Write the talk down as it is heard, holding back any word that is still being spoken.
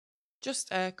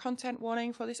Just a content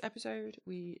warning for this episode.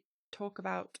 We talk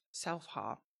about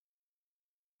self-harm.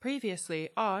 Previously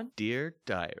on Dear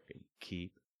Diary,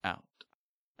 keep out.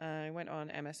 I went on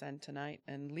MSN tonight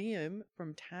and Liam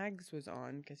from Tags was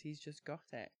on because he's just got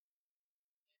it.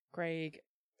 Craig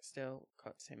still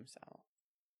cuts himself.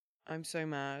 I'm so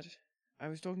mad. I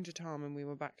was talking to Tom and we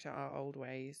were back to our old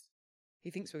ways. He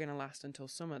thinks we're going to last until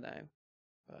summer though,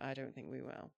 but I don't think we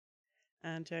will.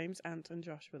 And James, Ant and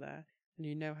Josh were there, and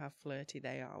you know how flirty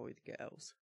they are with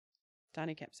girls.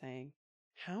 Danny kept saying,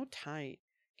 "How tight?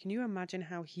 Can you imagine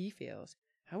how he feels?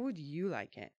 How would you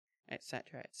like it?"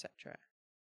 Etc., etc.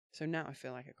 So now I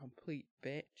feel like a complete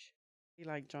bitch. He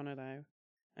liked Jonna though.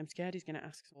 I'm scared he's going to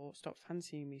ask for stop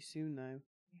fancying me soon though.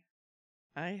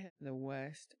 I heard the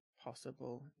worst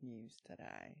possible news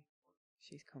today.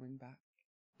 She's coming back.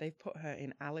 They've put her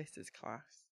in Alice's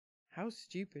class. How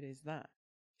stupid is that?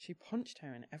 She punched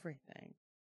her and everything.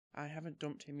 I haven't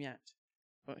dumped him yet,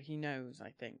 but he knows,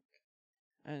 I think.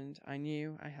 And I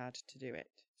knew I had to do it.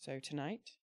 So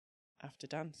tonight, after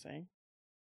dancing,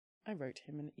 I wrote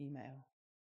him an email.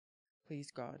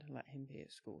 Please God, let him be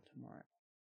at school tomorrow.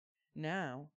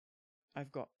 Now,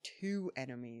 I've got 2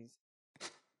 enemies.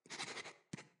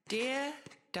 Dear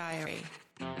Diary.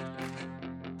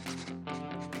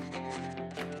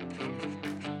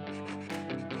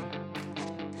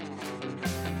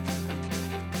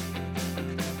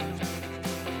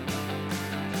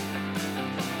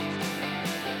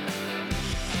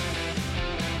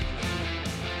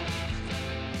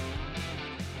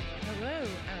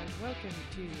 Welcome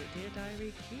to Dear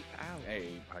Diary Keep Out.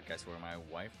 A podcast where my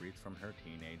wife reads from her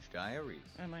teenage diaries.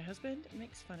 And my husband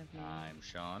makes fun of me. I'm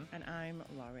Sean. And I'm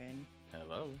Lauren.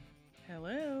 Hello.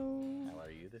 Hello. How are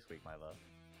you this week, my love?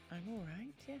 I'm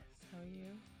alright, yes. How are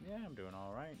you? Yeah, I'm doing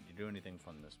alright. You do anything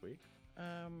fun this week?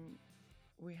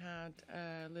 We had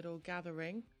a little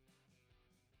gathering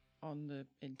on the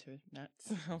internet,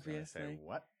 obviously. Say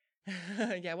what?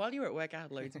 Yeah, while you were at work, I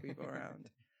had loads of people around.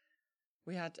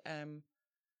 We had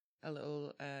a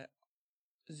little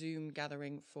Zoom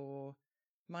gathering for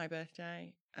my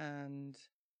birthday and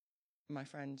my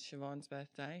friend Siobhan's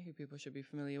birthday, who people should be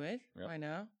familiar with by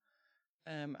now,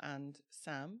 and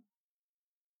Sam,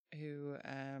 who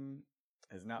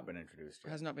has not been introduced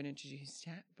yet. Has not been introduced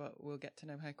yet, but we'll get to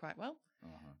know her quite well.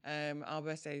 Uh-huh. Our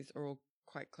birthdays are all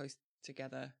quite close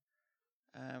together.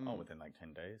 Within like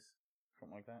 10 days?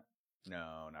 Something like that?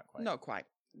 No, not quite. Not quite,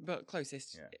 but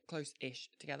close-ish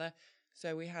together.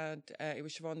 So we had, it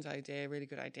was Siobhan's idea, really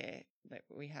good idea, that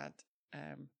we had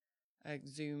a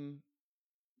Zoom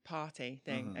party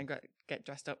thing and get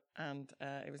dressed up, and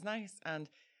it was nice. And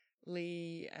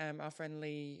Lee, our friend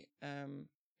Lee,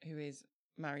 who is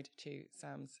married to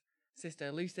Sam's sister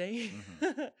Lucy,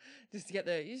 just to get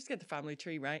the family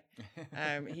tree right.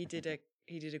 He did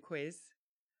a quiz.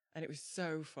 And it was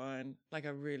so fun. Like, I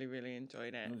really, really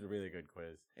enjoyed it. It was a really good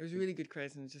quiz. It was a really good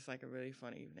quiz and just like a really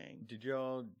fun evening. Did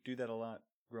y'all do that a lot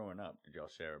growing up? Did y'all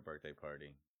share a birthday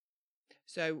party?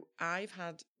 So I've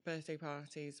had birthday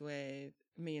parties with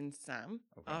me and Sam.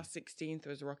 Okay. Our 16th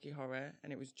was Rocky Horror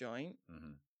and it was joint. Mm-hmm.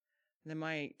 And then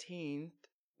my 18th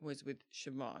was with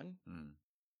Siobhan. Mm.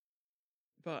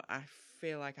 But I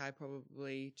feel like I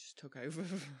probably just took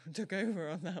over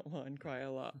on that one quite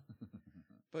a lot.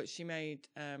 But she made,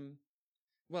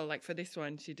 like for this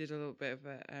one, she did a little bit of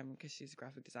a, because she's a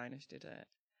graphic designer, she did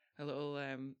a little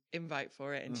invite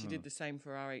for it. And she did the same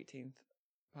for our 18th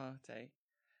party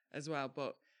as well.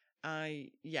 But I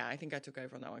think I took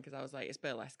over on that one because I was like, it's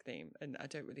burlesque theme. And I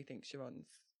don't really think Siobhan's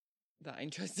that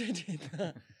interested in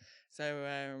that. So,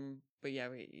 but yeah,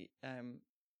 we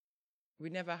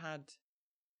never had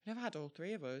all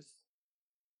 3 of us.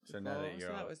 So now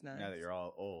that you're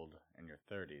all old in your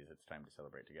 30s, it's time to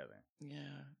celebrate together. Yeah.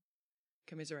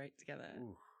 Commiserate together.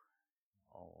 Ooh,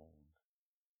 old.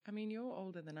 I mean, you're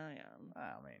older than I am.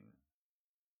 I mean,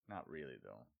 not really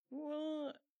though.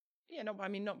 Well, yeah, not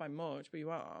by much, but you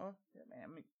are. Yeah, man.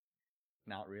 I mean,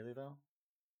 not really though.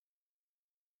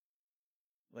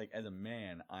 Like, as a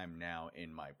man, I'm now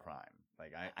in my prime.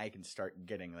 Like, I can start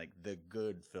getting like the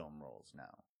good film roles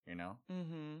now. You know?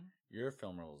 Mm-hmm. Your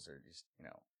film roles are just,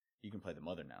 you can play the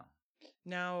mother now.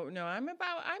 No, I'm an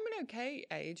okay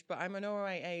age, but I'm an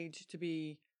alright age to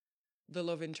be the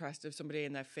love interest of somebody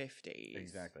in their 50s.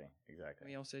 Exactly.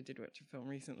 We also did watch a film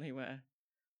recently where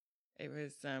it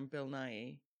was Bill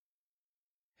Nighy,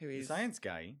 who is... The science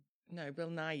guy? No, Bill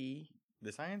Nighy.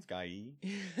 The science guy?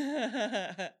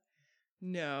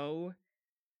 No.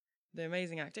 The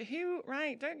amazing actor who,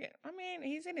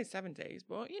 he's in his 70s,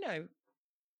 but,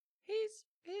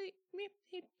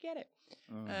 he'd get it.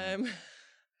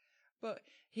 But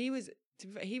he was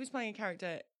playing a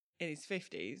character in his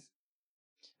 50s,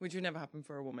 which would never happen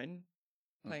for a woman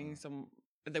playing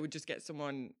they would just get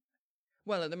someone.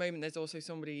 Well, at the moment, there's also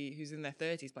somebody who's in their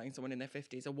 30s playing someone in their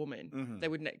 50s, a woman. They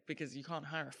would because you can't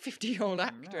hire a 50-year-old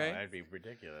actor. No, that'd be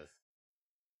ridiculous.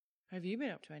 Have you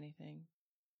been up to anything?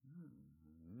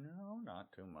 No,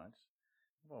 not too much.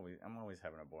 I'm always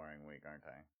having a boring week, aren't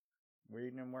I?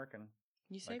 Reading and working.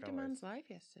 You saved a man's life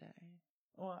yesterday.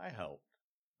 Well, I helped.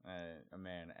 A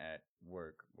man at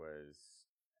work was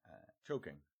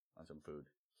choking on some food,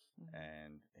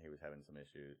 and he was having some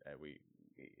issues.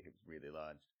 He was really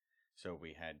lodged, so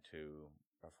we had to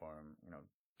perform.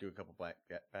 Do a couple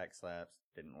back slaps.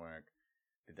 Didn't work.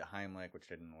 Did the Heimlich, which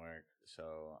didn't work.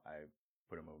 So I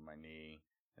put him over my knee,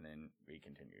 and then we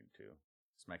continued to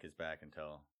smack his back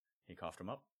until he coughed him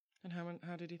up. And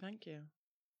how did he thank you?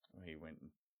 He went and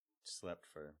slept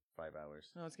for 5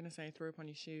 hours. I was going to say, threw up on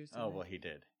your shoes. Oh, well, he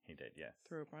did. He did, yes.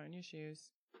 Threw up right on your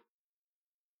shoes.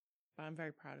 But I'm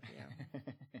very proud of you.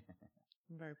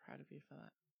 I'm very proud of you for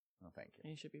that. Well, thank you.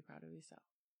 And you should be proud of yourself.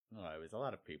 No, it was a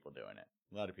lot of people doing it.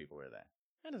 A lot of people were there.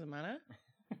 That doesn't matter.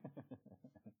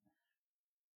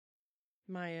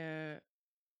 Maya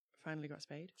finally got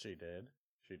spayed. She did.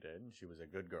 And she was a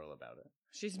good girl about it.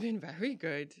 She's been very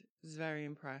good. I was very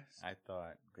impressed. I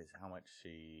thought, because how much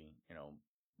she,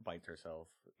 bites herself,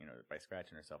 by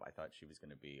scratching herself, I thought she was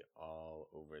going to be all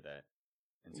over that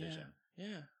incision.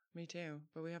 Yeah, me too.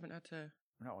 But we haven't had to...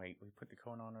 No, wait, we put the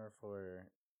cone on her for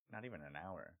not even an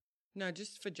hour. No,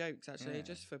 just for jokes, actually.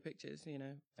 Just for pictures, for and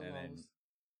walls. Then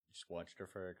just watched her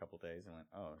for a couple days and went,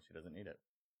 oh, she doesn't need it.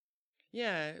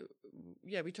 Yeah,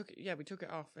 we took it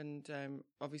off, and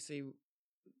obviously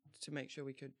to make sure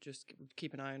we could just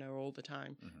keep an eye on her all the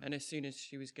time. And as soon as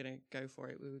she was going to go for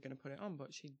it, we were going to put it on,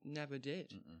 but she never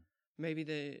did.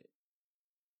 Maybe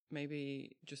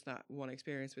just that one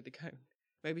experience with the cone.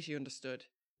 Maybe she understood.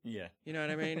 Yeah. You know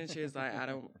what I mean? And she was like, I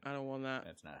don't want that.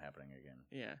 That's not happening again.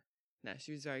 Yeah. No,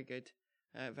 she was very good.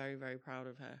 Very, very proud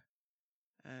of her.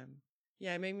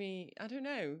 Yeah, it made me, I don't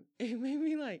know, it made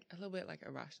me like a little bit like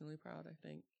irrationally proud, I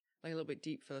think. Like a little bit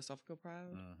deep philosophical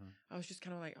proud. I was just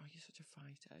kind of like, oh, you're such a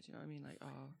fighter. Do you know what I mean?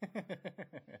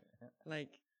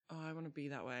 Like, I want to be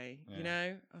that way. Yeah. You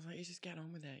know? I was like, you're just getting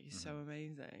on with it. You're so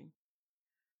amazing.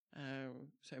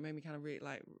 So it made me kind of really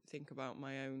like think about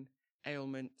my own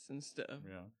ailments and stuff.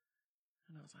 Yeah.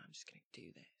 And I was like, I'm just going to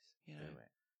do this. You know? Do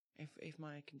it. If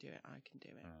Maya can do it, I can do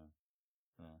it.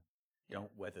 Yeah.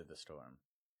 Don't weather the storm.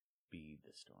 Be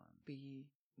the storm. Be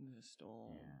the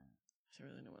storm. Yeah. I don't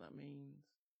really know what that means.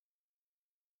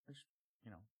 Just,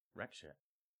 wreck shit.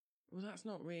 Well, that's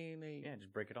not really... Yeah,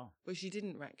 just break it off. But she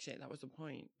didn't wreck shit. That was the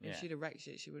point. Yeah. If she'd have wrecked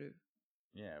shit, she would have...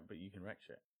 Yeah, but you can wreck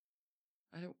shit.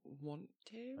 I don't want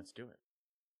to. Let's do it.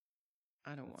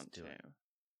 I don't want to.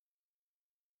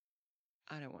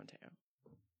 I don't want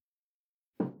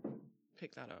to.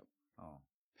 Pick that up. Oh.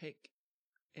 Pick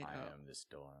it up. I am the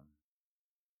storm.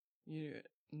 You're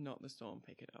not the storm.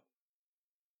 Pick it up.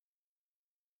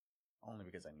 Only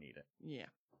because I need it. Yeah.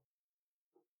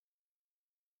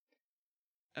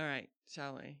 All right,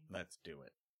 shall we? Let's do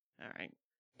it. All right.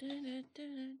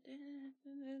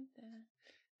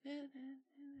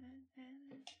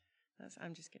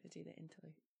 I'm just going to do the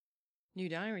interlude. New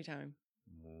diary time.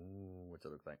 Ooh, what's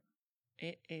it look like?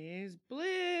 It is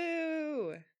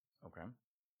blue. Okay.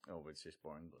 Oh, it's just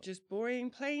boring blue. Just boring,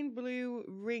 plain blue,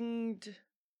 ringed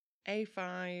A5.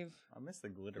 I missed the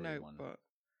glittery one. Notebook.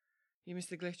 You missed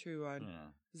the glittery one? Yeah.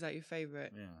 Is that your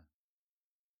favourite? Yeah.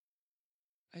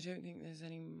 I don't think there's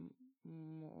any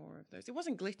more of those. It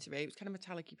wasn't glittery. It was kind of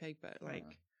metallic-y paper.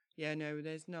 Yeah, no,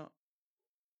 there's not.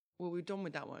 Well, we're done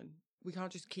with that one. We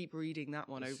can't just keep reading that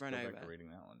one over and over. Back to reading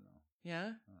that one, though.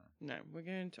 Yeah? No, we're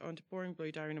going on to Boring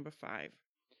Blue Diary number 5.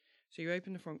 So you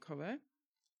open the front cover.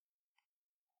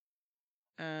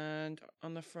 And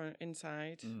on the front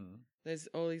inside, there's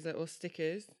all these little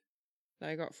stickers that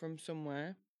I got from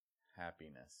somewhere.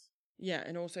 Happiness. Yeah,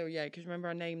 and also, because remember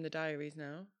I named the diaries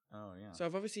now. Oh, yeah. So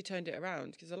I've obviously turned it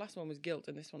around because the last one was guilt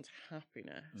and this one's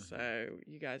happiness. So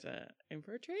you guys are in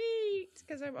for a treat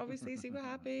because I'm obviously super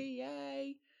happy.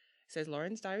 Yay. It says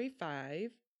Lauren's Diary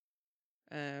 5.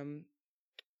 And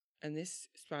this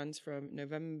spans from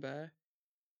November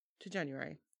to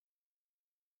January.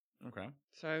 Okay.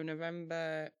 So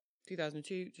November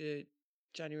 2002 to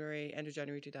end of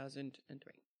January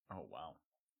 2003. Oh, wow.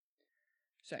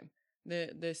 So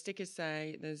the stickers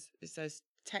say, it says,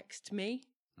 text me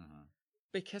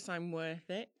because I'm worth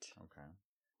it.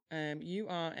 Okay. You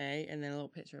are a, and then a little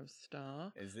picture of a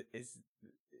star.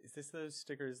 Is this those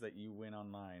stickers that you went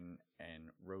online and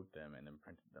wrote them and then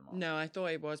printed them off? No, I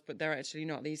thought it was, but they're actually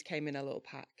not. These came in a little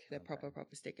pack. They're proper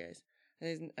stickers.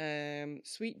 There's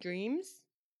Sweet Dreams.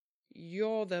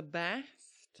 You're the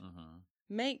best.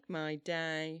 Make my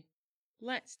day.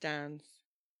 Let's dance.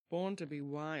 Born to be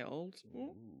wild.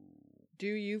 Ooh. Do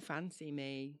you fancy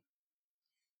me?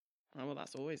 Oh, well,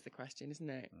 that's always the question, isn't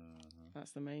it?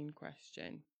 That's the main question.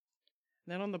 And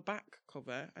then on the back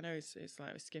cover, I know it's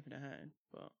like we're skipping ahead,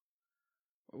 but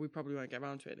we probably won't get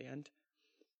around to it at the end.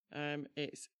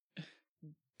 It's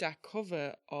the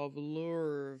cover of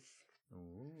Lurve.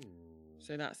 Ooh.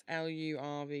 So that's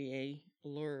Lurve,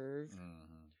 Lurve.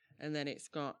 And then it's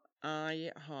got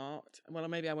I Heart. Well,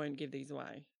 maybe I won't give these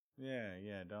away.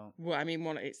 Yeah, don't. Well, I mean,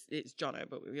 it's Jono,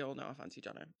 but we all know I fancy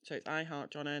Jono. So it's I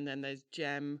Heart Jono, and then there's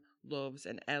Jem loves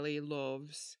and Ellie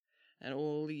loves, and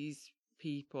all these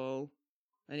people,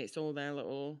 and it's all their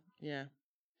little, yeah.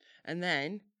 And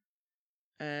then,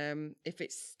 if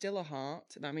it's still a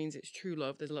heart, that means it's true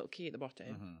love. There's a little key at the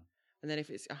bottom. And then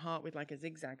if it's a heart with like a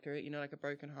zigzag through it, like a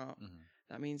broken heart,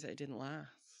 that means that it didn't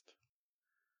last.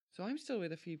 So I'm still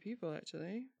with a few people,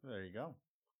 actually. There you go.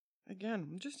 Again,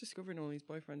 I'm just discovering all these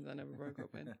boyfriends I never broke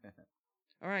up with.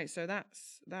 All right, so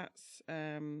that's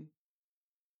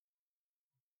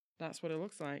what it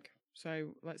looks like.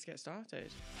 So let's get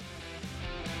started.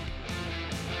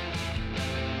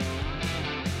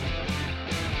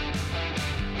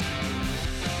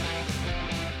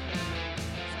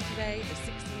 Saturday, the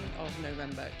 16th of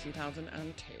November,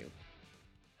 2002.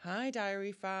 Hi,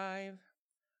 Diary 5.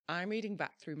 I'm reading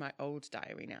back through my old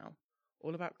diary now,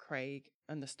 all about Craig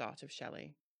and the start of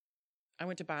Shelley. I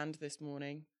went to band this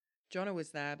morning. Jono was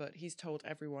there, but he's told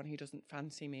everyone he doesn't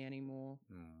fancy me anymore.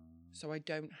 So I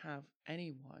don't have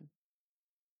anyone.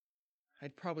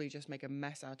 I'd probably just make a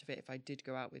mess out of it if I did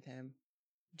go out with him.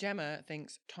 Gemma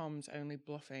thinks Tom's only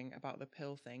bluffing about the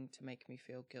pill thing to make me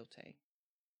feel guilty.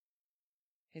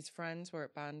 His friends were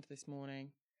at band this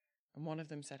morning, and one of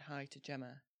them said hi to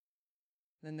Gemma.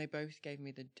 Then they both gave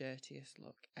me the dirtiest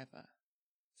look ever.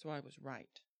 So I was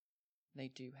right. They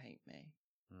do hate me.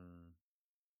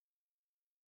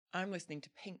 I'm listening to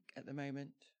Pink at the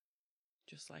moment.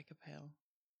 Just like a pill.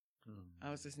 I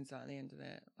was listening to that at the end of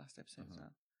the last episode as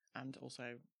well. And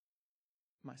also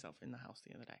myself in the house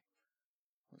the other day.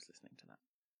 I was listening to that.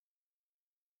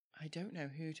 I don't know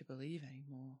who to believe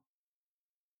anymore.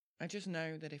 I just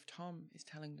know that if Tom is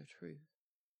telling the truth,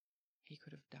 he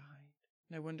could have died.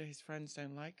 No wonder his friends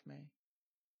don't like me.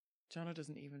 Jono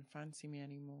doesn't even fancy me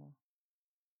anymore.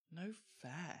 No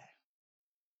fair.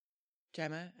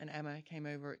 Gemma and Emma came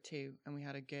over at 2 and we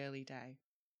had a girly day.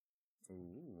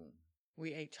 Ooh.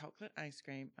 We ate chocolate ice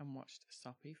cream and watched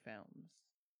soppy films.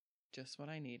 Just what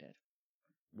I needed.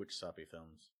 Which soppy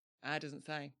films? Doesn't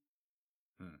say.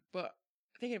 But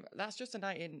thinking about that's just a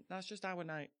night in. That's just our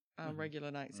night, our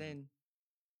regular nights in.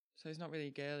 So it's not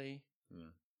really girly.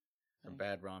 Some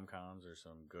bad rom-coms or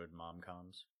some good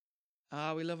mom-coms?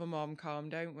 We love a mom-com,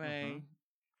 don't we?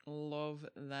 Love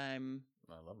them.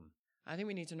 I love them. I think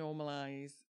we need to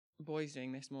normalise boys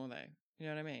doing this more, though. You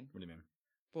know what I mean? What do you mean?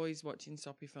 Boys watching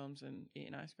soppy films and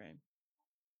eating ice cream.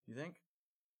 You think?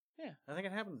 Yeah. I think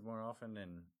it happens more often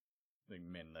than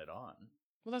men let on.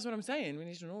 Well, that's what I'm saying. We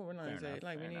need to normalise it.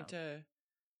 Like, we need enough. to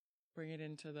bring it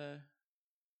into the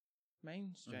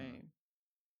mainstream.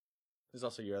 There's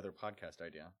also your other podcast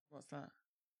idea. What's that?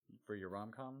 For your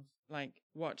rom-coms? Like,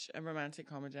 watch a romantic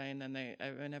comedy and then they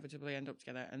inevitably end up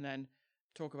together and then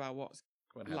talk about what's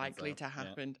likely to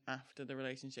happen after the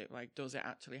relationship. Like, does it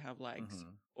actually have legs?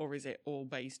 Or is it all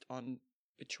based on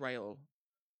betrayal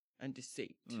and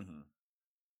deceit?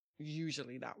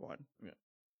 Usually that one. Yeah.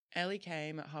 Ellie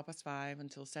came at 5:30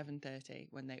 until 7:30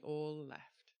 when they all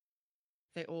left.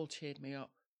 They all cheered me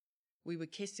up. We were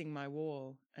kissing my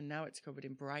wall and now it's covered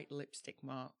in bright lipstick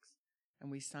marks and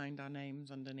we signed our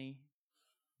names underneath.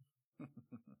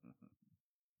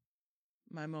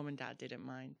 My mum and dad didn't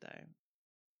mind though.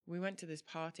 We went to this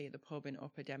party at the pub in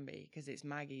Upper Denby because it's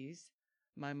Maggie's,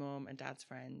 my mum and dad's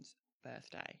friend's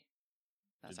birthday.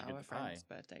 That's our friend's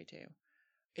birthday too.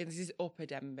 This is Upper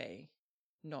Denby,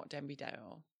 not Denby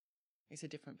Dale. It's a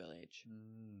different village.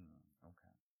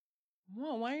 Okay.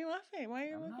 What? Why are you laughing? Why are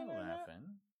you looking not at laughing.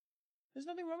 that? There's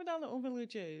nothing wrong with our little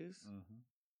villages.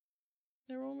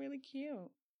 They're all really cute.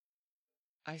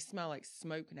 I smell like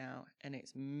smoke now, and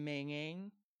it's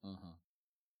minging.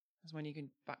 That's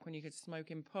back when you could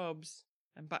smoke in pubs,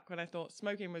 and back when I thought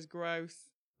smoking was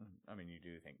gross. I mean, you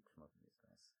do think smoking is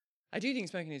gross. I do think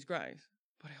smoking is gross,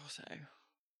 but I also,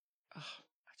 I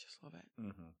just love it.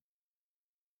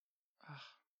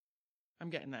 I'm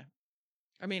getting there.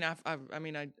 I mean, I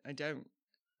don't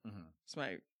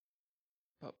smoke,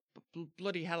 but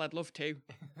bloody hell, I'd love to.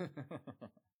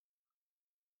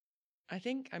 I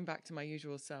think I'm back to my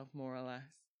usual self, more or less.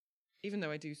 Even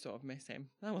though I do sort of miss him.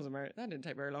 That didn't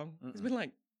take very long. It's Mm-mm. been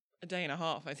like a day and a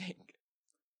half, I think.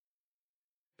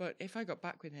 But if I got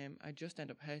back with him, I'd just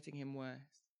end up hurting him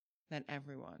worse. Then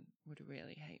everyone would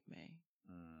really hate me.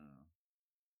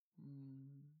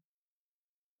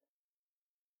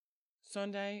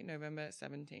 Sunday, November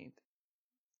 17th.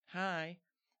 Hi.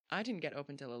 I didn't get up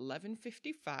until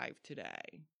 11:55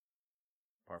 today.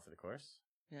 Par for the course.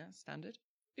 Yeah, standard.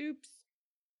 Oops.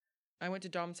 I went to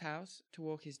Dom's house to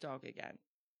walk his dog again.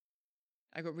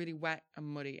 I got really wet and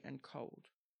muddy and cold.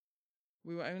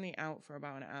 We were only out for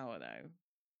about an hour though.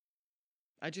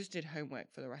 I just did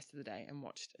homework for the rest of the day and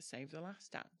watched Save the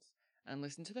Last Dance and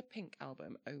listened to the Pink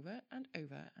album over and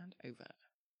over and over.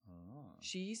 Oh.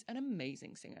 She's an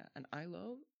amazing singer and I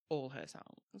love all her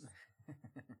songs.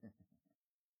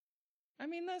 I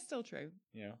mean, that's still true.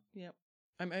 Yeah. Yep.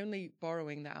 I'm only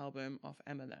borrowing the album off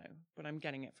Emma though, but I'm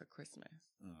getting it for Christmas.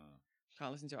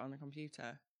 Can't listen to it on the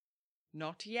computer.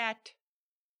 Not yet.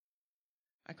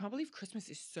 I can't believe Christmas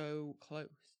is so close.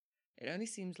 It only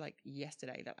seems like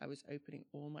yesterday that I was opening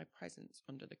all my presents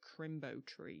under the Crimbo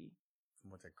tree.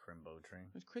 What's a Crimbo tree?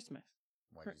 It's Christmas.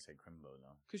 Why did you say Crimbo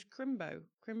though? Because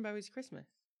Crimbo is Christmas.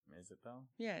 Is it though?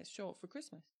 Yeah, it's short for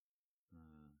Christmas.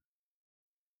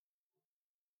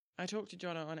 I talked to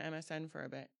Jonah on MSN for a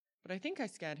bit, but I think I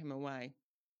scared him away.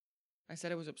 I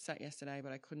said I was upset yesterday,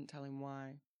 but I couldn't tell him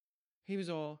why. He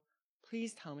was all,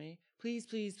 please tell me, please,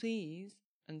 please, please,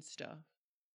 and stuff.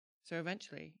 So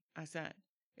eventually, I said,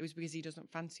 it was because he doesn't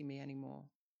fancy me anymore.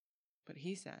 But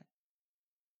he said,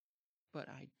 but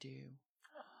I do.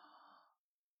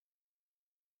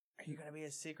 Are you going to be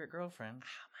a secret girlfriend?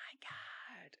 Oh my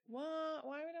God. What?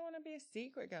 Why would I want to be a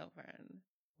secret girlfriend?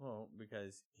 Well,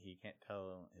 because he can't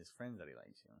tell his friends that he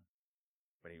likes you.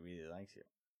 But he really likes you.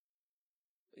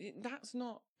 That's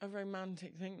not a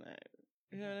romantic thing, though.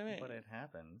 You know what I mean? But it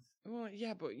happens. Well,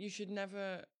 yeah, but you should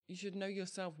know your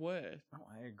self-worth. Oh,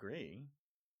 I agree.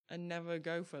 And never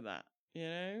go for that, you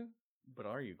know? But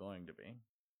are you going to be?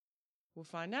 We'll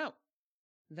find out.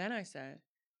 Then I said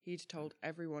he'd told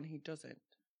everyone he doesn't.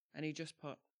 And he just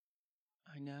put,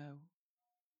 I know.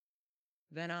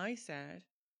 Then I said,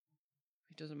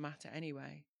 it doesn't matter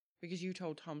anyway, because you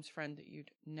told Tom's friend that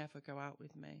you'd never go out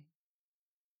with me.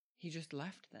 He just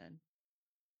left then.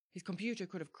 His computer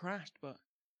could have crashed, but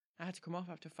I had to come off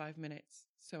after 5 minutes,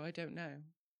 so I don't know.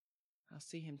 I'll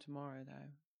see him tomorrow,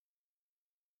 though.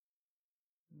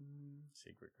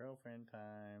 Secret girlfriend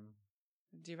time.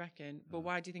 Do you reckon? But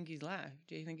why do you think he's left?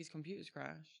 Do you think his computer's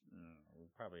crashed?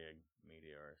 Probably a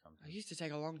meteor or something. It used to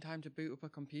take a long time to boot up a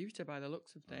computer by the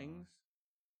looks of things.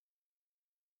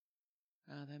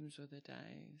 Them's were the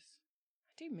days.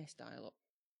 I do miss dial-up.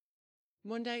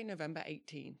 Monday, November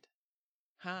 18th.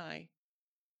 Hi.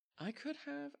 I could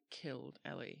have killed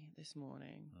Ellie this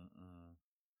morning.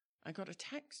 I got a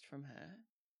text from her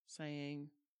saying,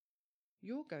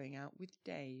 you're going out with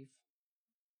Dave.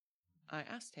 I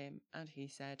asked him and he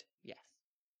said yes.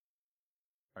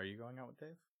 Are you going out with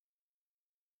Dave?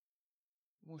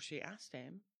 Well, she asked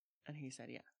him and he said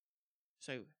yeah.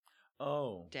 So,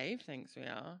 Dave thinks we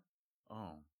are.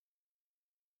 Oh,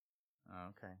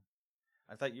 okay.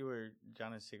 I thought you were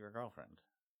Jonna's secret girlfriend.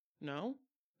 No,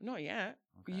 not yet.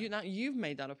 Okay. You've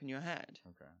made that up in your head.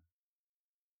 Okay.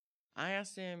 I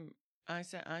asked him. I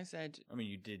said. I mean,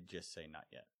 you did just say not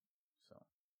yet. So.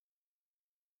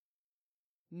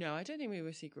 No, I don't think we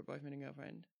were secret boyfriend and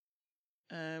girlfriend.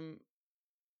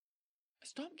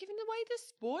 Stop giving away the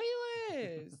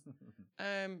spoilers.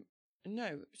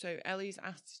 No. So Ellie's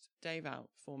asked Dave out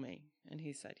for me, and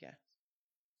he said yes.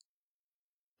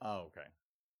 Oh, okay.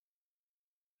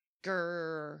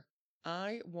 Grrr.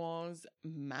 I was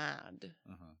mad.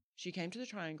 Uh-huh. She came to the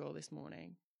Triangle this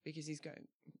morning because he's going.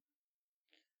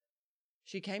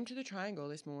 She came to the Triangle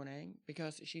this morning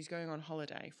because she's going on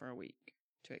holiday for a week,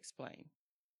 to explain.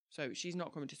 So she's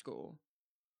not coming to school.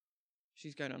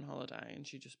 She's going on holiday, and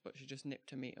she just nipped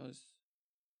to meet us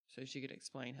so she could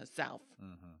explain herself.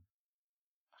 Mm-hmm.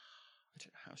 I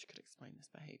don't know how she could explain this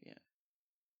behavior.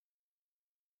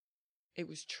 It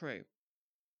was true.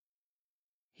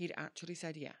 He'd actually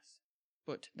said yes,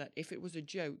 but that if it was a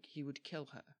joke, he would kill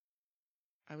her.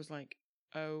 I was like,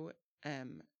 OMG.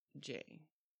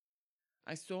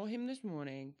 I saw him this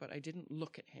morning, but I didn't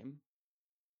look at him.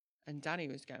 And Danny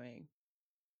was going,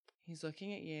 he's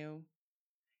looking at you.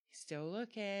 He's still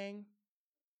looking.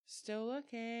 Still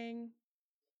looking.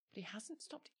 But he hasn't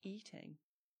stopped eating.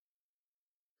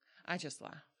 I just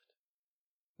laughed.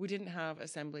 We didn't have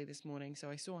assembly this morning, so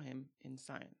I saw him in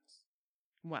science.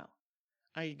 Well,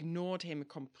 I ignored him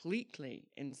completely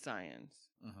in science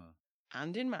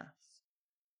and in maths,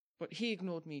 but he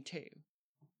ignored me too.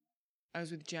 I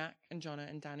was with Jack and Jonna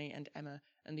and Danny and Emma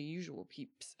and the usual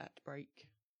peeps at break.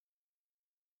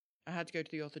 I had to go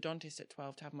to the orthodontist at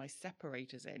 12 to have my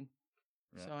separators in.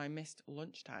 Yeah. So I missed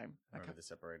lunchtime. I remember the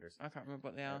separators. I can't remember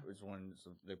what they are. It was ones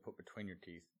they put between your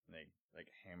teeth and they like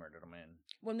hammered them in.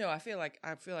 Well, no, I feel like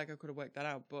I could have worked that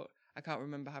out, but I can't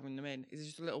remember having them in. Is it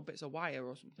just little bits of wire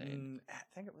or something? I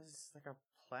think it was like a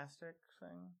plastic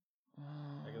thing.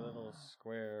 Like a little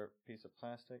square piece of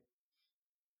plastic.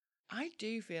 I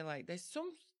do feel like there's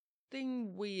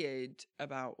something weird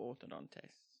about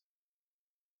orthodontists.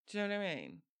 Do you know what I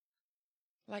mean?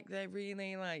 Like they're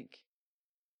really like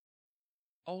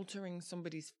altering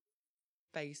somebody's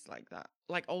face like that.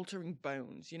 Like altering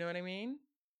bones, you know what I mean?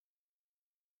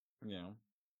 Yeah.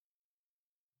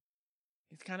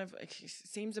 It's kind of, it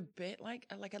seems a bit like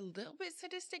a little bit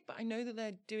sadistic, but I know that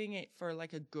they're doing it for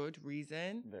like a good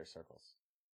reason. They're circles.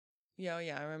 Yeah,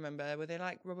 I remember. Were they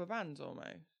like rubber bands almost?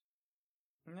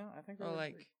 No, I think. Or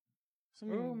like.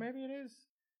 Oh, maybe it is.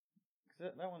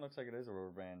 Cause that one looks like it is a rubber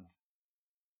band.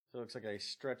 So it looks like I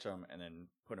stretch them and then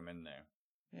put them in there.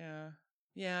 Yeah.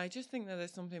 Yeah, I just think that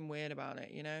there's something weird about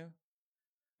it, you know?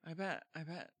 I bet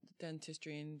the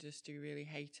dentistry industry really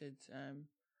hated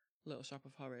Little Shop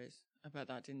of Horrors. I bet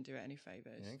that didn't do it any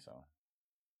favours. You think so?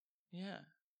 Yeah.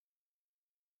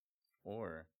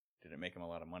 Or did it make them a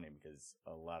lot of money because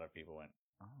a lot of people went,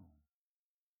 oh,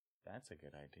 that's a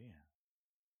good idea.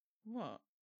 What?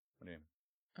 What do you mean?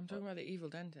 I'm talking about the evil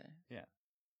dentist. Yeah.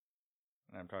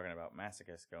 And I'm talking about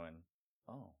masochists going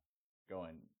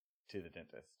to the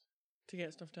dentist. To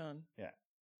get stuff done? Yeah.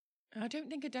 I don't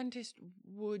think a dentist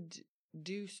would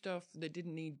do stuff that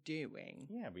didn't need doing.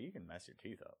 Yeah, but you can mess your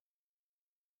teeth up.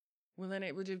 Well, then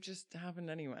it would have just happened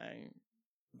anyway.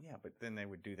 Yeah, but then they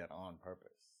would do that on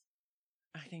purpose.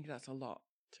 I think that's a lot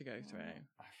to go through.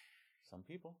 Some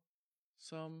people.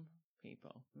 Some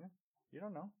people. Yeah, you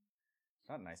don't know. It's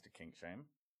not nice to kink shame.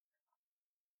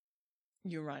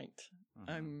 You're right. Mm-hmm.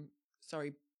 I'm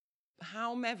sorry.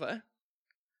 However,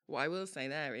 what I will say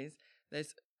there is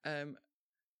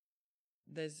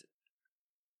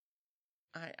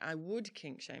I would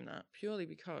kink shame that purely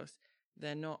because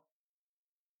they're not,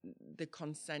 the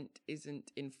consent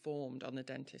isn't informed on the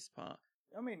dentist's part.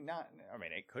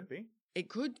 It could be. It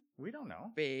could. We don't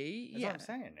know. Be. That's what I'm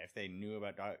saying. If they knew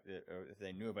about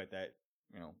that,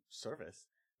 service,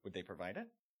 would they provide it?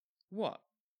 What?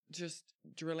 Just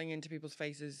drilling into people's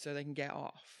faces so they can get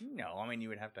off? No, you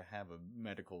would have to have a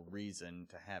medical reason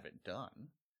to have it done.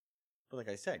 But like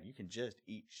I said, you can just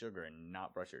eat sugar and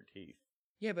not brush your teeth.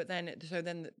 Yeah, but then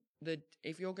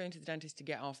if you're going to the dentist to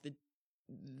get off,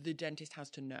 the dentist has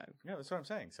to know. Yeah, that's what I'm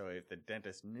saying. So if the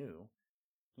dentist knew,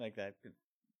 like that,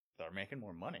 they're making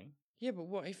more money. Yeah, but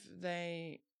what if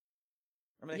they?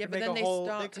 They yeah, could but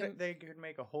make then they could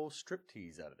make a whole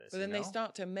striptease out of this. But then they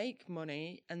start to make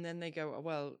money, and then they go,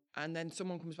 well, and then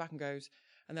someone comes back and goes,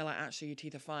 and they're like, actually, your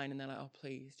teeth are fine, and they're like, oh,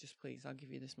 please, I'll give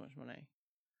you this much money.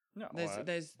 No,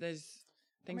 there's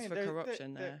things for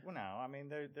corruption there. Well,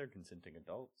 no, they're consenting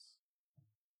adults.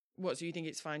 What? So you think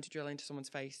it's fine to drill into someone's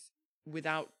face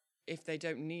if they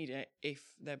don't need it, if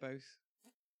they're both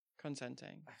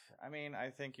consenting? I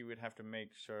think you would have to make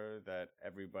sure that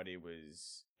everybody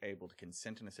was able to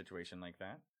consent in a situation like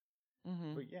that.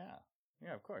 Mm-hmm. But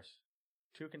yeah, of course.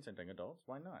 2 consenting adults,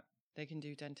 why not? They can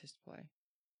do dentist play.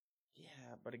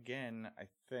 Yeah, but again, I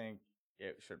think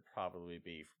it should probably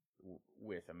be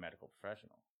with a medical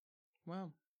professional.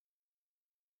 Well,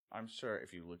 I'm sure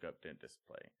if you look up dentist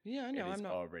play, yeah, I know, I'm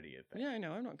not already a thing. Yeah, I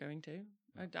know, I'm not going to.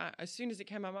 No. As soon as it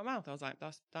came out of my mouth, I was like,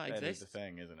 that exists. That is the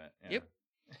thing, isn't it? Yeah. Yep.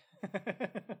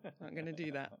 Not going to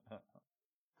do that.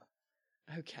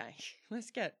 Okay, let's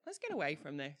get away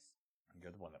from this.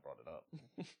 You're the one that brought it up.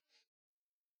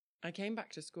 I came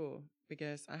back to school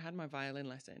because I had my violin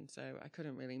lesson, so I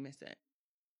couldn't really miss it.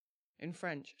 In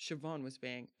French, Siobhan was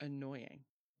being annoying.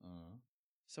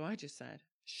 So I just said,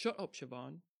 shut up,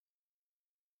 Siobhan.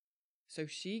 So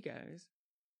she goes,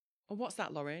 oh, what's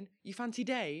that, Lauren? You fancy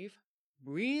Dave?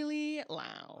 Really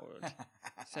loud.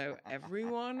 So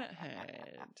everyone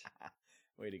heard.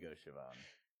 Way to go,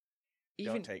 Siobhan.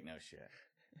 Don't take no shit.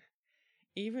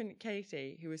 Even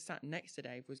Katie, who was sat next to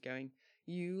Dave, was going,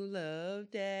 you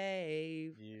love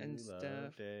Dave and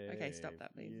stuff. Dave. Okay, stop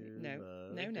that, please. No.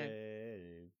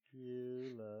 Dave.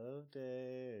 You love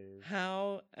Dave.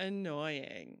 How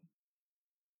annoying.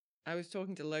 I was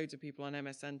talking to loads of people on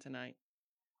MSN tonight.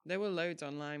 There were loads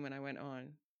online when I went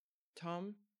on.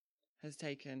 Tom has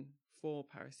taken 4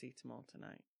 paracetamol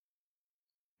tonight.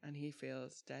 And he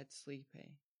feels dead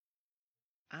sleepy.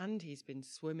 And he's been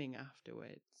swimming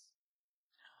afterwards.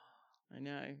 I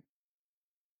know.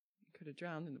 He could have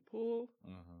drowned in the pool.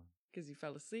 Mm-hmm. because he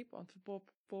fell asleep on four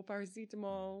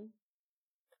paracetamol.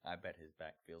 I bet his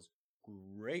back feels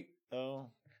great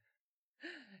though.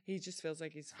 He just feels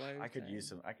like he's floating. I could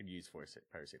use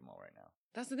paracetamol right now.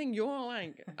 That's the thing. You're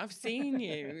like, I've seen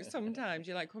you sometimes.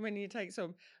 You're like, come in and you take some,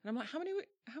 and I'm like, how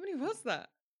many was that?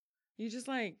 You just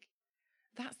like,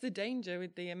 that's the danger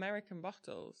with the American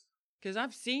bottles. Because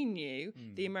I've seen you,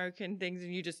 the American things,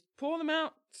 and you just pour them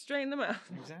out, straighten them out.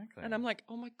 Exactly. And I'm like,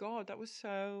 oh my God, that was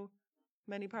so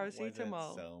many paracetamol.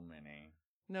 Was it so many?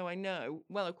 No, I know.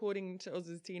 Well, according to us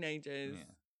as teenagers,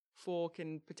 4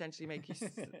 can potentially make you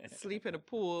sleep in a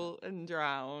pool and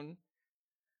drown.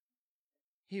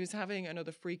 He was having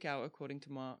another freak out, according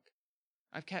to Mark.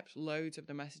 I've kept loads of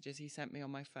the messages he sent me on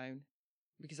my phone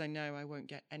because I know I won't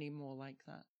get any more like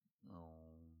that. Oh.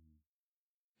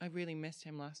 I really missed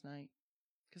him last night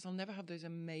because I'll never have those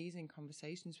amazing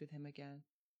conversations with him again,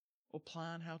 or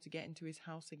plan how to get into his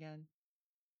house again,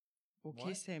 or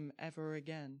kiss him ever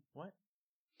again. What?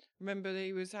 Remember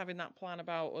he was having that plan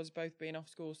about us both being off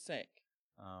school sick?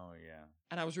 Oh, yeah.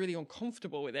 And I was really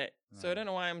uncomfortable with it. So I don't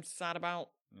know why I'm sad about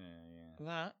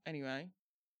that. Anyway.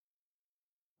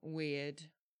 Weird.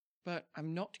 But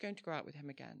I'm not going to go out with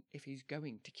him again if he's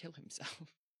going to kill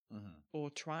himself. Or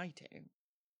try to.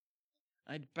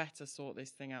 I'd better sort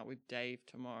this thing out with Dave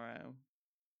tomorrow.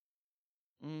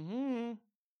 All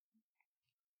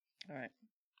right.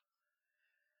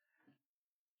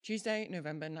 Tuesday,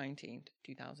 November 19th,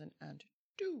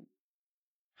 2002.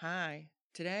 Hi.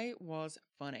 Today was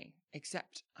funny,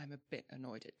 except I'm a bit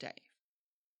annoyed at Dave.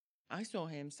 I saw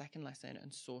him second lesson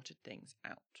and sorted things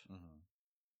out.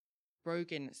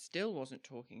 Brogan still wasn't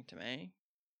talking to me,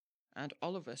 and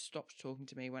Oliver stopped talking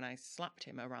to me when I slapped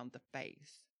him around the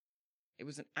face. It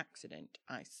was an accident,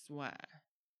 I swear.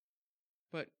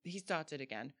 But he started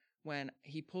again when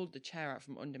he pulled the chair out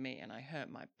from under me and I hurt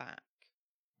my back.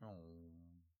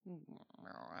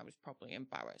 I was probably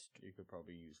embarrassed. You could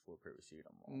probably use 4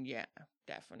 paracetamol. Yeah,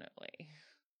 definitely.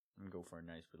 And go for a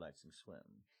nice relaxing swim.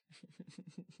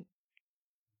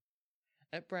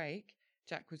 At break,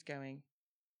 Jack was going,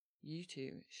 "You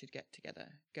two should get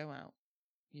together. Go out.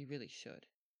 You really should."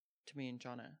 To me and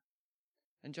Jonna.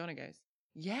 And Jonna goes,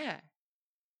 "Yeah."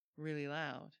 Really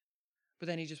loud. But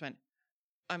then he just went,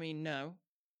 "I mean, no."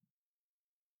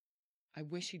 I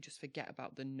wish he'd just forget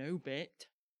about the no bit.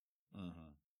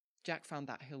 Jack found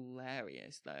that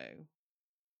hilarious, though.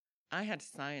 I had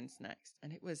science next,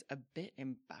 and it was a bit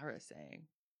embarrassing.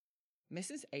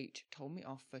 Mrs. H told me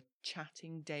off for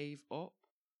chatting Dave up.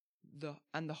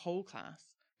 And the whole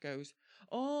class goes,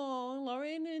 "Oh,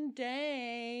 Lauren and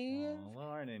Dave." Oh,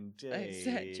 Lauren and Dave.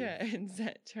 Etc.,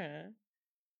 etc.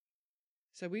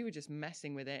 So we were just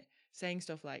messing with it, saying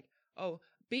stuff like, "Oh,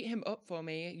 beat him up for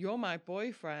me. You're my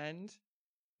boyfriend."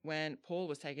 When Paul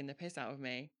was taking the piss out of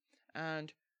me.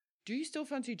 And, "Do you still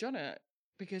fancy Jonna?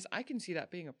 Because I can see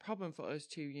that being a problem for us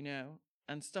two, you know."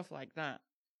 And stuff like that.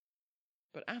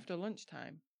 But after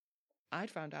lunchtime,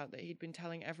 I'd found out that he'd been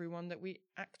telling everyone that we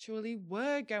actually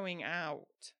were going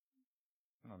out.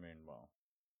 I mean, well.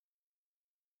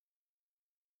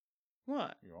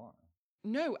 What? You are.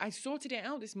 No, I sorted it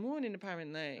out this morning,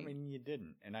 apparently. I mean, you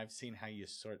didn't. And I've seen how you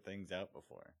sort things out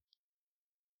before.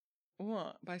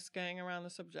 What? By skirting around the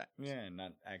subject? Yeah,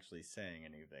 not actually saying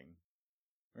anything.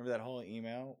 Remember that whole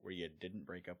email where you didn't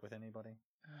break up with anybody?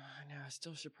 I know, I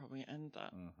still should probably end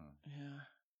that. Mm-hmm. Yeah.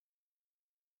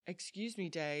 Excuse me,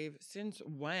 Dave, since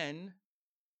when?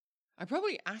 I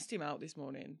probably asked him out this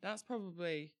morning. That's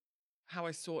probably how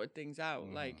I sorted things out.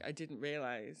 Mm-hmm. Like, I didn't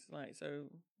realize. Like, so.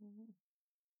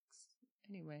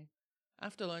 Anyway,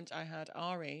 after lunch, I had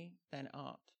RE, then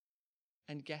art.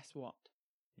 And guess what?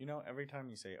 You know, every time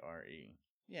you say RE,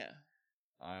 Yeah.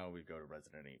 I always go to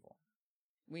Resident Evil.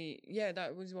 Yeah,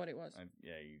 that was what it was.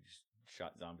 Yeah, you just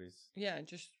shot zombies. Yeah,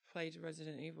 just played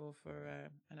Resident Evil for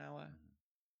an hour.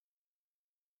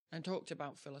 And talked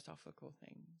about philosophical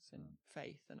things and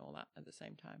faith and all that at the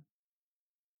same time.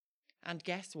 And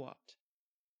guess what?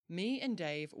 Me and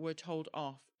Dave were told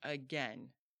off again.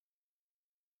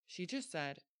 She just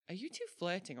said, "Are you two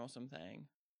flirting or something?"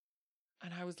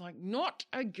 And I was like, "Not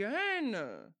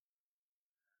again!"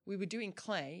 We were doing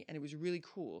Clay, and it was really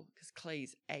cool, because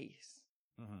Clay's ace.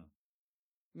 Mm-hmm.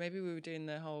 Maybe we were doing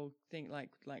the whole thing,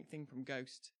 like thing from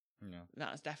Ghost. Yeah.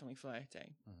 That's definitely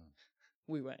flirting. Mm-hmm.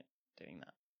 We weren't doing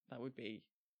that. That would be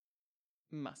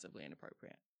massively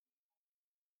inappropriate.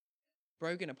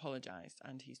 Brogan apologized,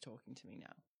 and he's talking to me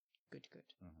now. Good.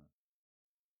 Mm-hmm.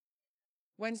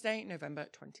 Wednesday, November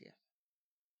 20th.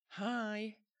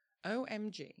 Hi.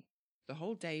 OMG. The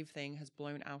whole Dave thing has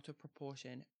blown out of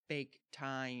proportion big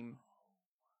time.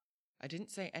 I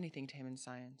didn't say anything to him in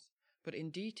science, but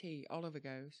in DT, Oliver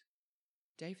goes,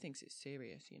 Dave thinks it's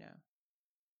serious, you know.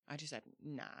 I just said,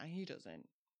 nah, he doesn't.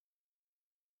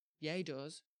 Yeah, he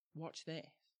does. Watch this.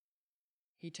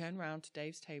 He turned round to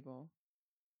Dave's table.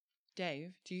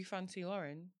 Dave, do you fancy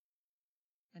Lauren?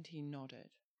 And he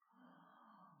nodded.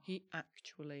 He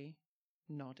actually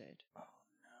nodded. Oh,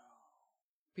 no.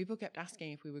 People kept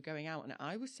asking if we were going out, and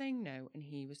I was saying no, and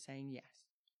he was saying yes.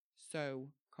 So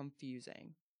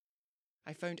confusing.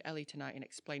 I phoned Ellie tonight and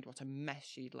explained what a mess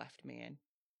she'd left me in,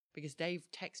 because Dave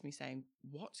texted me saying,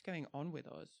 what's going on with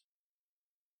us?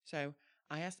 So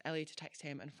I asked Ellie to text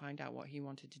him and find out what he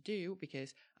wanted to do,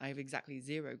 because I have exactly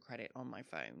 0 credit on my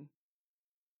phone.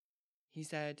 He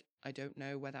said, I don't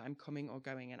know whether I'm coming or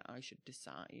going, and I should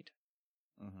decide.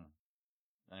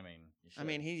 Mm-hmm. I mean, you should. I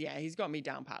mean, he's got me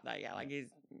down pat there. Yeah, like he's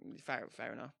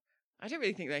fair enough. I don't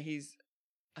really think that he's.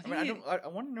 I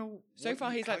want to know. So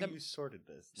far, he's how like you sorted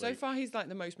this. So far, he's like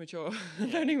the most mature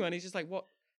of anyone. He's just like, what?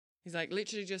 He's like,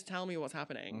 literally, just tell me what's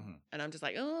happening, Mm-hmm. and I'm just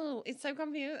like, oh, it's so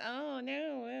confused. Oh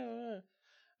no.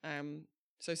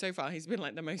 So far, he's been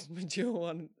like the most mature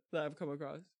one that I've come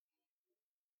across.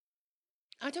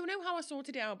 I don't know how I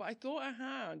sorted it out, but I thought I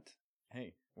had.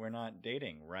 Hey, we're not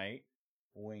dating, right?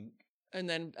 Wink. And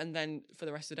then for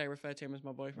the rest of the day, refer to him as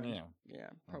my boyfriend. Yeah,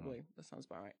 probably. Mm-hmm. That sounds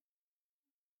about right.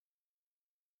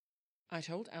 I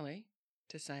told Ellie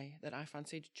to say that I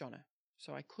fancied Jonna,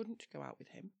 so I couldn't go out with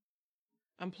him.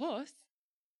 And plus,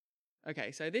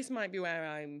 okay, so this might be where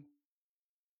I'm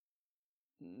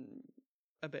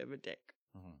a bit of a dick.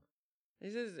 Mm-hmm.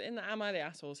 This is in the am I the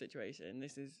asshole situation.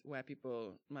 This is where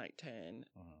people might turn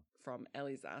from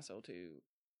Ellie's the asshole to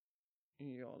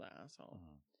you're the asshole.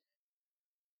 Mm-hmm.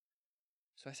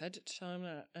 So I said to him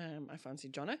that I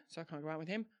fancied Jonna, so I can't go out with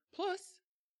him. Plus,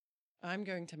 I'm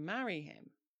going to marry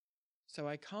him, so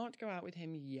I can't go out with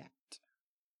him yet.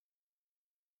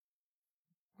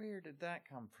 Where did that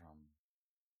come from?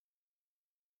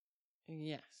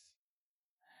 Yes.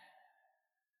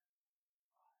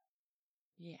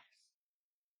 Yes.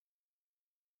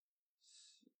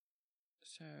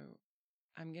 So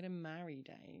I'm going to marry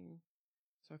Dave,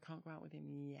 so I can't go out with him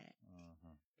yet.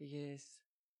 Mm-hmm. Because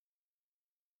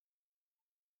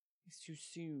it's too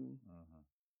soon.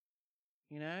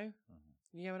 Mm-hmm. You know?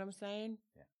 Mm-hmm. You get what I'm saying?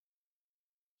 Yeah.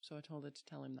 So I told her to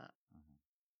tell him that. Mm-hmm.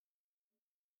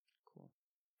 Cool.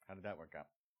 How did that work out?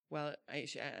 Well, I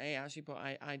actually put,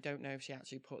 I don't know if she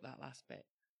actually put that last bit.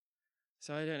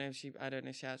 So I don't know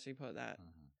if she actually put that.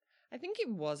 Mm-hmm. I think it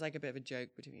was like a bit of a joke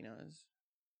between us.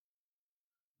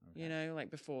 Okay. You know,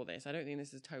 like before this. I don't think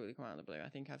this has totally come out of the blue. I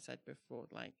think I've said before,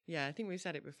 like, yeah, I think we've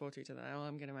said it before to each other. Oh,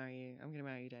 I'm going to marry you. I'm going to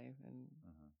marry you, Dave.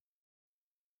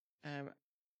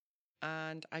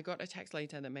 And I got a text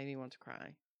later that made me want to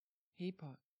cry. He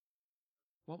put,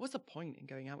 what was the point in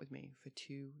going out with me for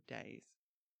 2 days?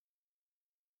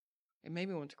 It made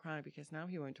me want to cry because now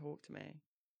he won't talk to me.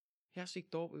 He actually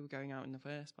thought we were going out in the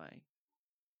first place.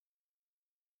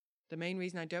 The main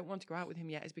reason I don't want to go out with him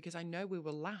yet is because I know we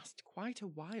will last quite a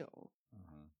while.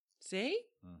 Mm-hmm. See?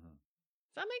 Mm-hmm.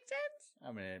 Does that make sense?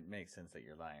 I mean, it makes sense that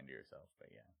you're lying to yourself, but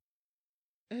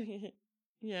yeah.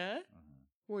 Yeah? Mm-hmm.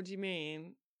 What do you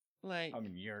mean? Like, I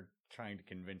mean, you're trying to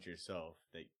convince yourself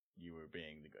that you were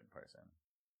being the good person.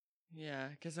 yeah,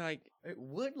 because like, It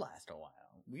would last a while.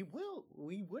 We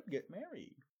would get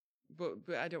married. but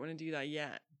I don't want to do that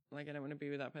yet. Like, I don't want to be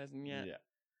with that person yet. Yeah.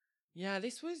 Yeah,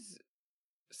 this was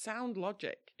sound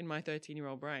logic in my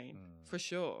 13-year-old brain, for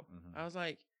sure. Mm-hmm. I was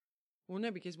like, well,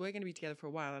 no, because we're going to be together for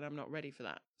a while and I'm not ready for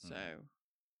that. So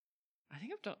I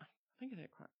think I did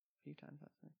it quite a few times,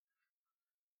 actually.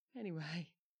 Anyway.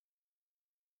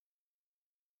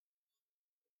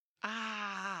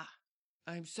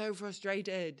 I'm so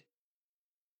frustrated.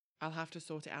 I'll have to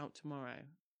sort it out tomorrow.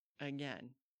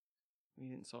 Again. We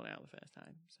didn't sort it out the first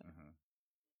time. So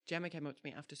Gemma came up to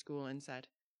me after school and said,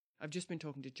 I've just been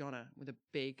talking to Jonna with a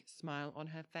big smile on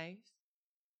her face.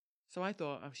 So I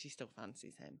thought, oh, she still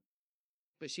fancies him.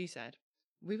 But she said,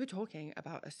 we were talking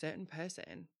about a certain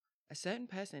person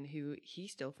who he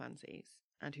still fancies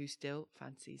and who still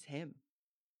fancies him.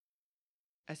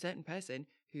 A certain person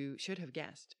who should have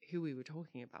guessed who we were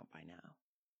talking about by now.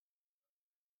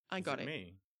 I got it.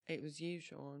 Me? It was you,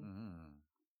 Sean. Mm-hmm.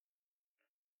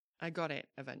 I got it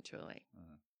eventually.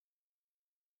 Mm-hmm.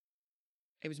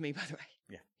 It was me, by the way.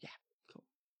 Yeah. Yeah, cool.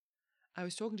 I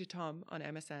was talking to Tom on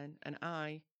MSN and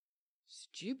I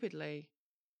stupidly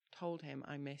told him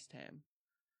I missed him.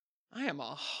 I am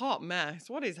a hot mess.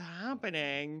 What is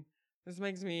happening? This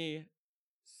makes me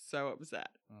so upset.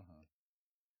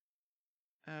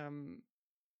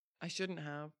 I shouldn't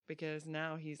have, because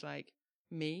now he's like,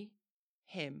 me,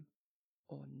 him,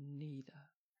 or neither.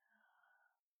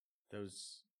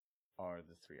 Those are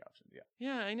the three options. Yeah.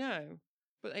 Yeah, I know.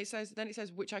 But it says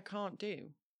which I can't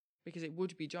do because it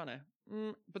would be Jonna.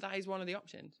 But that is one of the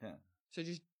options. Yeah. So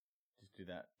just do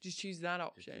that. Just choose that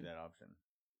option. Just do that option.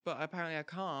 But apparently I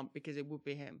can't because it would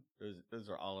be him. Those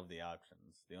are all of the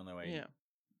options. The only way. Yeah.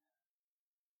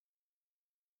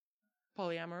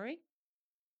 Polyamory?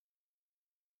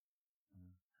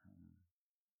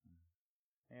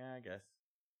 Yeah, I guess.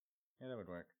 Yeah, that would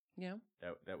work. Yeah.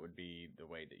 That would be the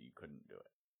way that you couldn't do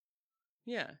it.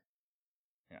 Yeah.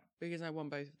 Yeah. Because I won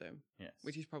both of them. Yes.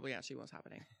 Which is probably actually what's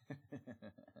happening.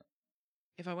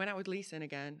 If I went out with Leeson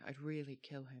again, I'd really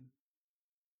kill him.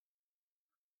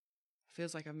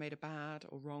 Feels like I've made a bad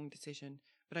or wrong decision,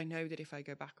 but I know that if I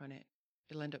go back on it,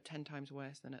 it'll end up 10 times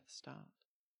worse than at the start.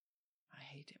 I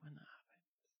hate it when that happens.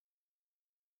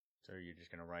 So you're just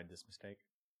gonna ride this mistake?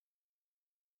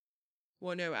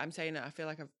 Well, no, I'm saying that I feel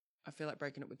like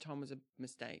breaking up with Tom was a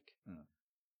mistake.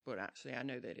 But actually, I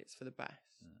know that it's for the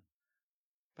best.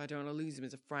 But I don't want to lose him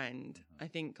as a friend. I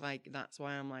think like that's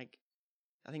why I'm like,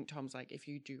 I think Tom's like, if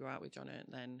you do go out with Jonna,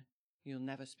 then you'll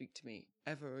never speak to me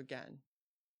ever again.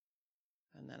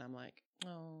 And then I'm like,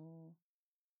 oh,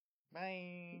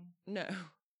 bye. No,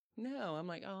 I'm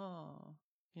like, oh,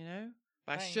 you know.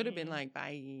 But bye. I should have been like,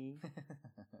 bye.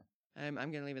 I'm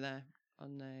gonna leave it there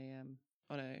on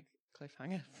a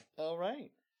cliffhanger. All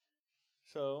right.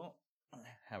 So,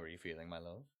 how are you feeling, my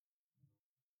love?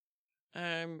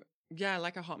 Yeah,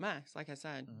 like a hot mess, like I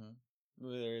said.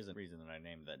 Well, there is a reason that I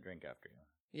named that drink after you.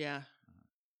 Yeah.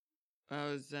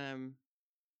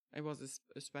 It was a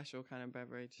special kind of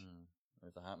beverage.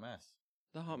 It's a hot mess.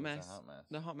 The hot mess.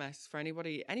 The hot mess. For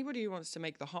anybody who wants to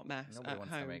make the hot mess Nobody at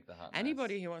wants home. To make the hot mess.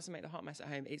 Anybody who wants to make the hot mess at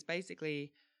home, it's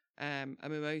basically a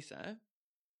mimosa.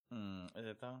 Is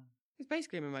it though? It's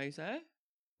basically a mimosa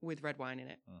with red wine in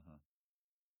it.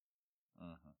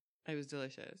 It was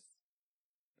delicious.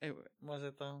 Was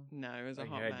it though? No, it was a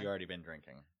hot mess. You already been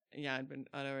drinking? Yeah,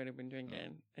 I'd already been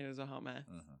drinking. It was a hot mess.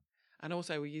 And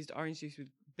also we used orange juice with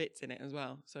bits in it as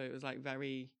well. So it was like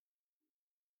very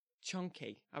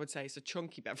chunky. I would say it's a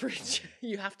chunky beverage.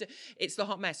 It's the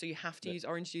hot mess, so you have to use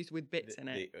orange juice with bits in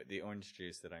it. The orange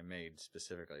juice that I made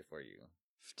specifically for you.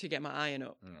 To get my iron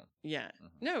up. Yeah.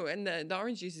 No, and the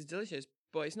orange juice is delicious,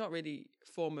 but it's not really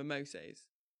for mimosas.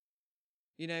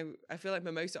 You know, I feel like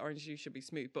mimosa orange juice should be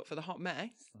smooth, but for the hot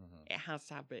mess, it has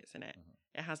to have bits in it.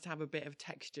 It has to have a bit of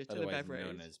texture to the beverage.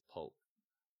 Known as pulp.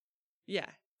 Yeah.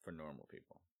 For normal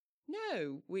people.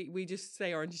 No, we just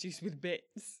say orange juice with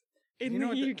bits in the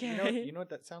UK. You know what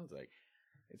that sounds like?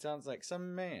 It sounds like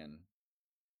some man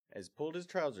has pulled his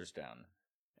trousers down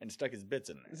and stuck his bits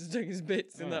in there. Stuck his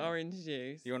bits in the orange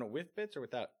juice. You want it with bits or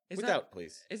without? Without,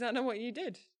 please. Is that not what you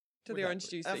did to the orange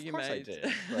juice that you made? Of course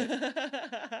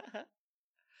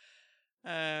I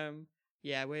did.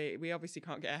 Yeah, we obviously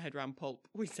can't get our head around pulp.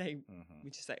 We just say,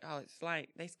 oh, it's like,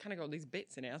 it's kind of got these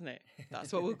bits in it, hasn't it?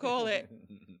 That's what we'll call it.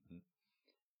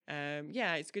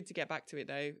 Yeah, it's good to get back to it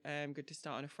though. Good to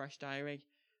start on a fresh diary.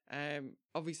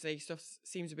 Obviously stuff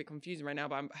seems a bit confusing right now,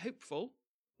 but I'm hopeful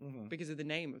because of the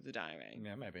name of the diary.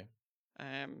 Yeah, maybe.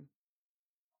 I'm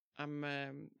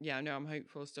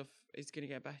hopeful stuff is going to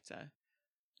get better.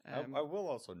 I will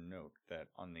also note that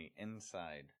on the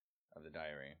inside of the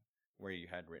diary, where you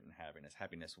had written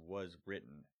happiness was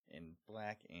written in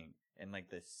black ink and like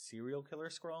the serial killer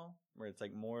scrawl, where it's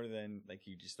like more than like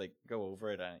you just like go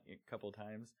over it a couple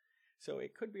times. So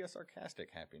it could be a sarcastic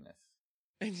happiness.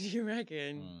 Do you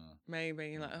reckon?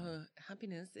 Maybe like, oh,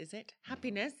 happiness, is it?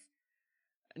 Happiness?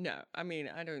 No, I mean,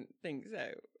 I don't think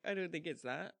so. I don't think it's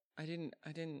that. I didn't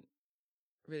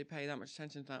really pay that much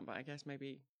attention to that, but I guess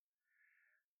maybe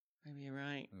you're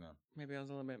right. No. Maybe I was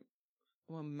a little bit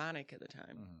more manic at the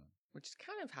time, which is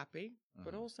kind of happy,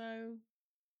 but also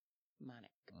manic.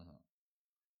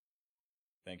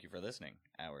 Thank you for listening.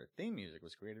 Our theme music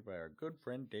was created by our good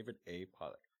friend David A.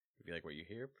 Pollock. If you like what you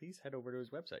hear, please head over to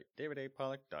his website,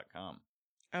 davidapollock.com.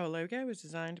 Our logo was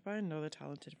designed by another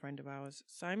talented friend of ours,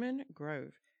 Simon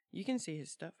Grove. You can see his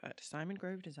stuff at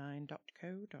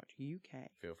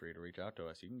simongrovedesign.co.uk. Feel free to reach out to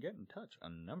us. You can get in touch a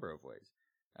number of ways.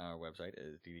 Our website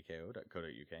is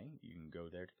ddko.co.uk. You can go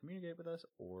there to communicate with us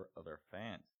or other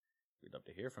fans. We'd love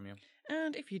to hear from you.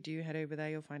 And if you do head over there,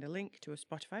 you'll find a link to a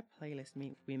Spotify playlist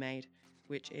we made,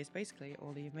 which is basically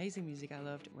all the amazing music I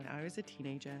loved when I was a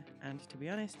teenager, and to be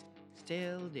honest,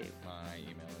 still do. My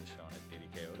email is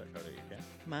sean@ddko.co.uk.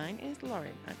 Mine is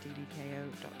lauren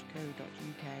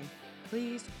 @ddko.co.uk.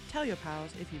 Please tell your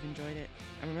pals if you've enjoyed it,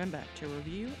 and remember to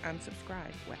review and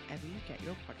subscribe wherever you get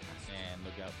your podcasts. And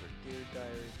look out for Dear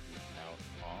Diaries out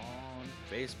on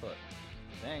Facebook.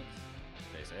 Thanks.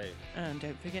 Stay safe. And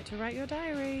don't forget to write your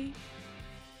diary.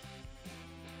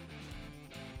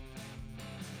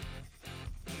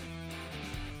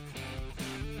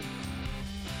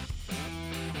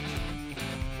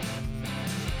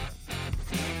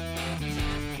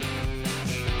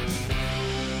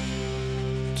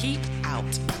 keep out.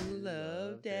 You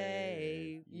love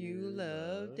Dave. You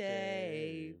love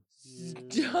Dave.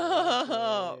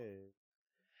 Stop.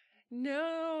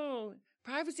 No.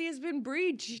 Privacy has been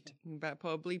breached. Better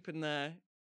put a bleep in there.